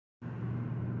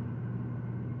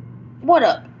What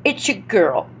up? It's your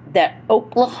girl, that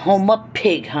Oklahoma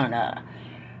pig hunter.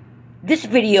 This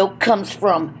video comes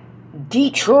from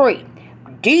Detroit.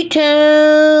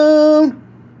 D-Town!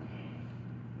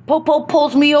 Popo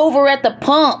pulls me over at the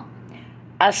pump.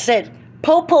 I said,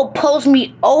 Popo pulls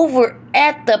me over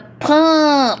at the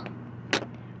pump.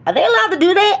 Are they allowed to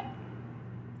do that?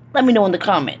 Let me know in the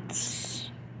comments.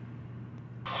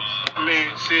 I mean,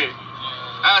 shit.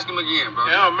 Ask him again, bro.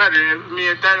 It don't matter.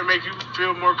 If that'll make you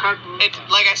feel more comfortable. It's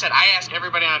like I said, I ask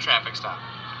everybody on a traffic stop.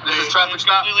 This is traffic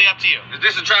stop? Completely up to you. Is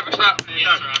this a traffic stop?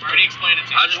 Yes, sir. I've already explained it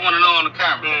to you. I just want to know on the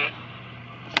camera. Man.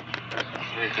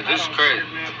 Cause this is crazy.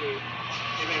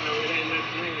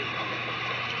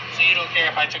 So you don't care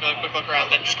if I took a quick look around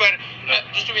then? Just go ahead.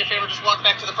 Just do me a favor. Just walk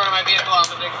back to the front of my vehicle. I'm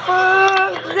gonna take a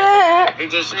quick look. Fuck that! He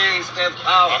just ain't stepped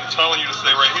out. I'm telling you to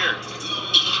stay right here.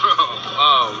 Bro,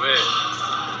 oh man.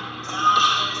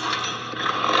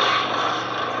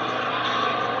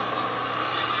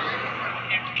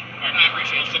 I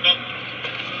appreciate it. Sit down.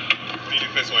 Need you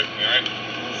face away from me, alright?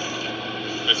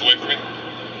 Face away from me.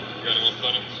 You got anyone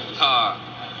funny? I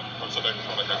I'm so back in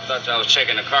front of my car. thought y'all was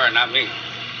checking the car, not me.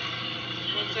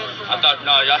 You in the car? I thought,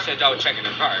 no, y'all said y'all was checking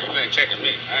the car. You ain't checking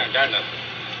me. I ain't got nothing.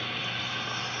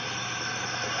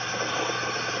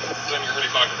 It's in your hoodie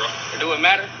pocket, bro. Do it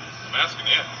matter? I'm asking,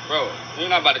 yeah. Bro, you're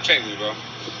not about to check me, bro.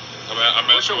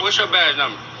 I'm asking. What's your badge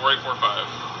number?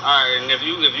 4845. Alright, and if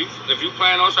you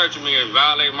plan on searching me and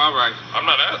violating my rights,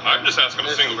 I'm just asking a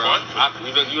listen, single bro, question.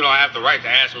 you don't have the right to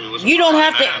ask me what's You don't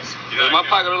have to. Does my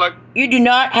pocket look like? You do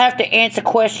not have to answer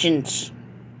questions.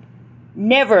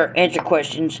 Never answer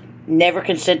questions. Never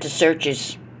consent to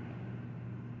searches.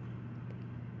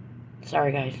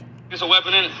 Sorry, guys. There's a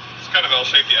weapon in it? It's kind of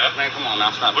L-shaped, yeah. Man, come on now,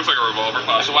 stop. Looks like a revolver,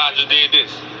 That's possibly. why I just did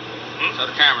this. So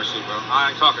the camera see, bro. I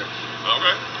ain't talking.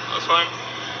 Okay, that's fine.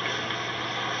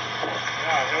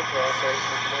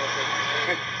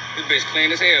 This bitch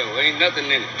clean as hell. Ain't nothing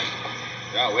in it.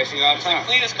 Y'all wasting y'all time.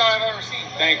 Cleanest car I've ever seen.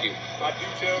 Thank you. My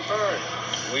detailed card.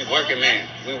 We working, man.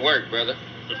 We work, brother.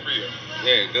 Good for you.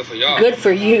 Yeah, good for y'all. Good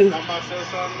for you. I might sell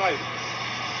something nice.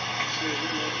 Shit, we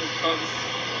gonna take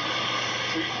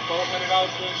 $400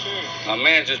 for insurance. My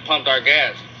man just pumped our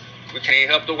gas. We can't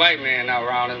help the white man out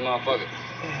around this motherfucker.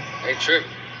 They tripping.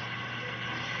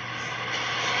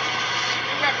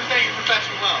 You represent your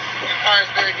profession well. Your car is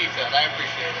very detailed. I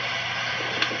appreciate it.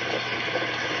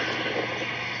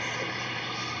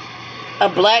 A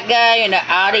black guy in an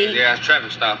Audi. Yeah, it's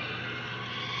traffic stop.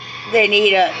 They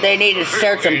need to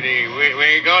search him. We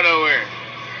ain't go nowhere.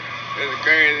 It's a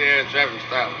crazy ass traffic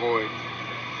stop, boy.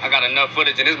 I got enough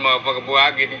footage in this motherfucker, boy.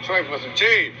 I'll get Detroit for some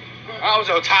cheese. I was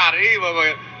so tired of these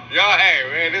motherfuckers. Y'all, hey,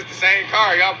 man, this the same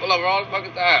car. Y'all pull over all the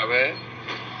fucking time, man.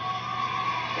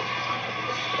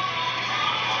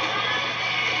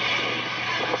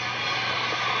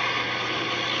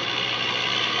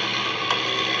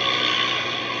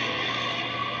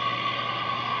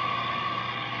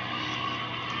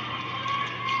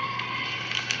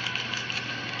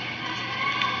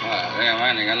 Damn,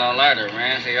 I ain't got no lighter,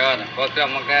 man. See, y'all done fucked up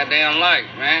my goddamn light,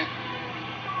 man.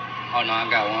 Oh, no, I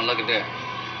got one. Look at that.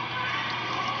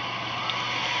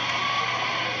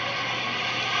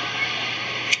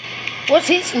 What's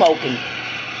he smoking?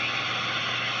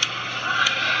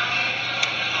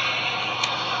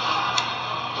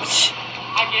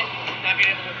 I get not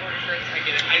being able to afford insurance. I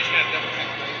get it. I just gotta double check.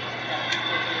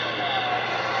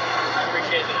 I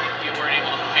appreciate that you weren't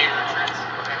able to pay your insurance.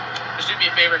 Okay. Just do me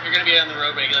a favor. If you're gonna be on the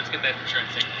road, buddy, let's get that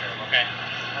insurance taken care of. Okay.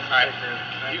 All right.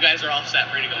 You guys are all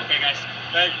set, ready to go. Okay, guys.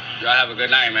 Thank you. Y'all have a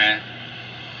good night, man.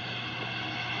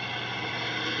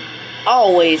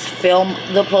 Always film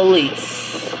the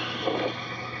police.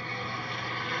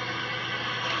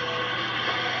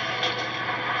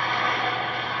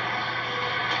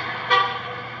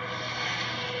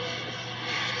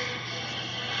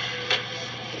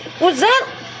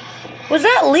 Was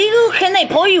that legal? Can they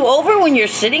pull you over when you're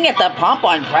sitting at the pump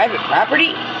on private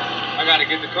property? I gotta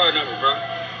get the car number, bro.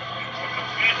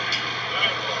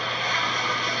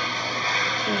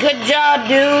 Good job,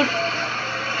 dude.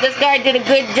 This guy did a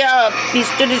good job. He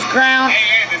stood his ground,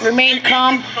 remained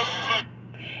calm,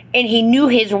 and he knew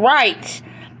his rights.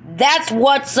 That's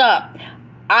what's up.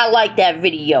 I like that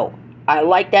video. I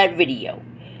like that video.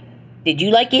 Did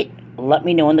you like it? Let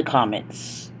me know in the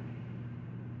comments.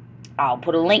 I'll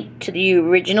put a link to the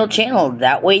original channel.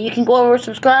 That way you can go over and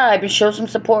subscribe and show some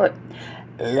support.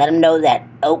 Let them know that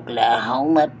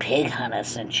Oklahoma Pig Hunter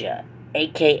sent you.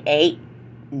 A.K.A.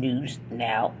 News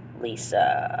Now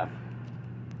Lisa.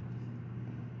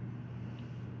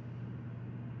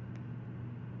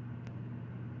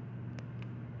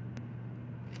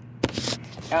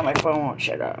 Now my phone won't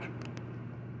shut off.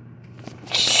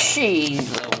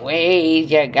 Jeez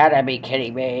Louise, you gotta be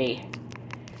kidding me.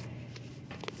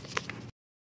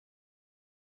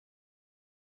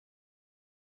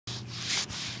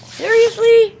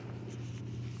 Seriously?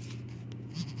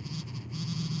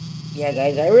 Yeah,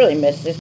 guys, I really miss this.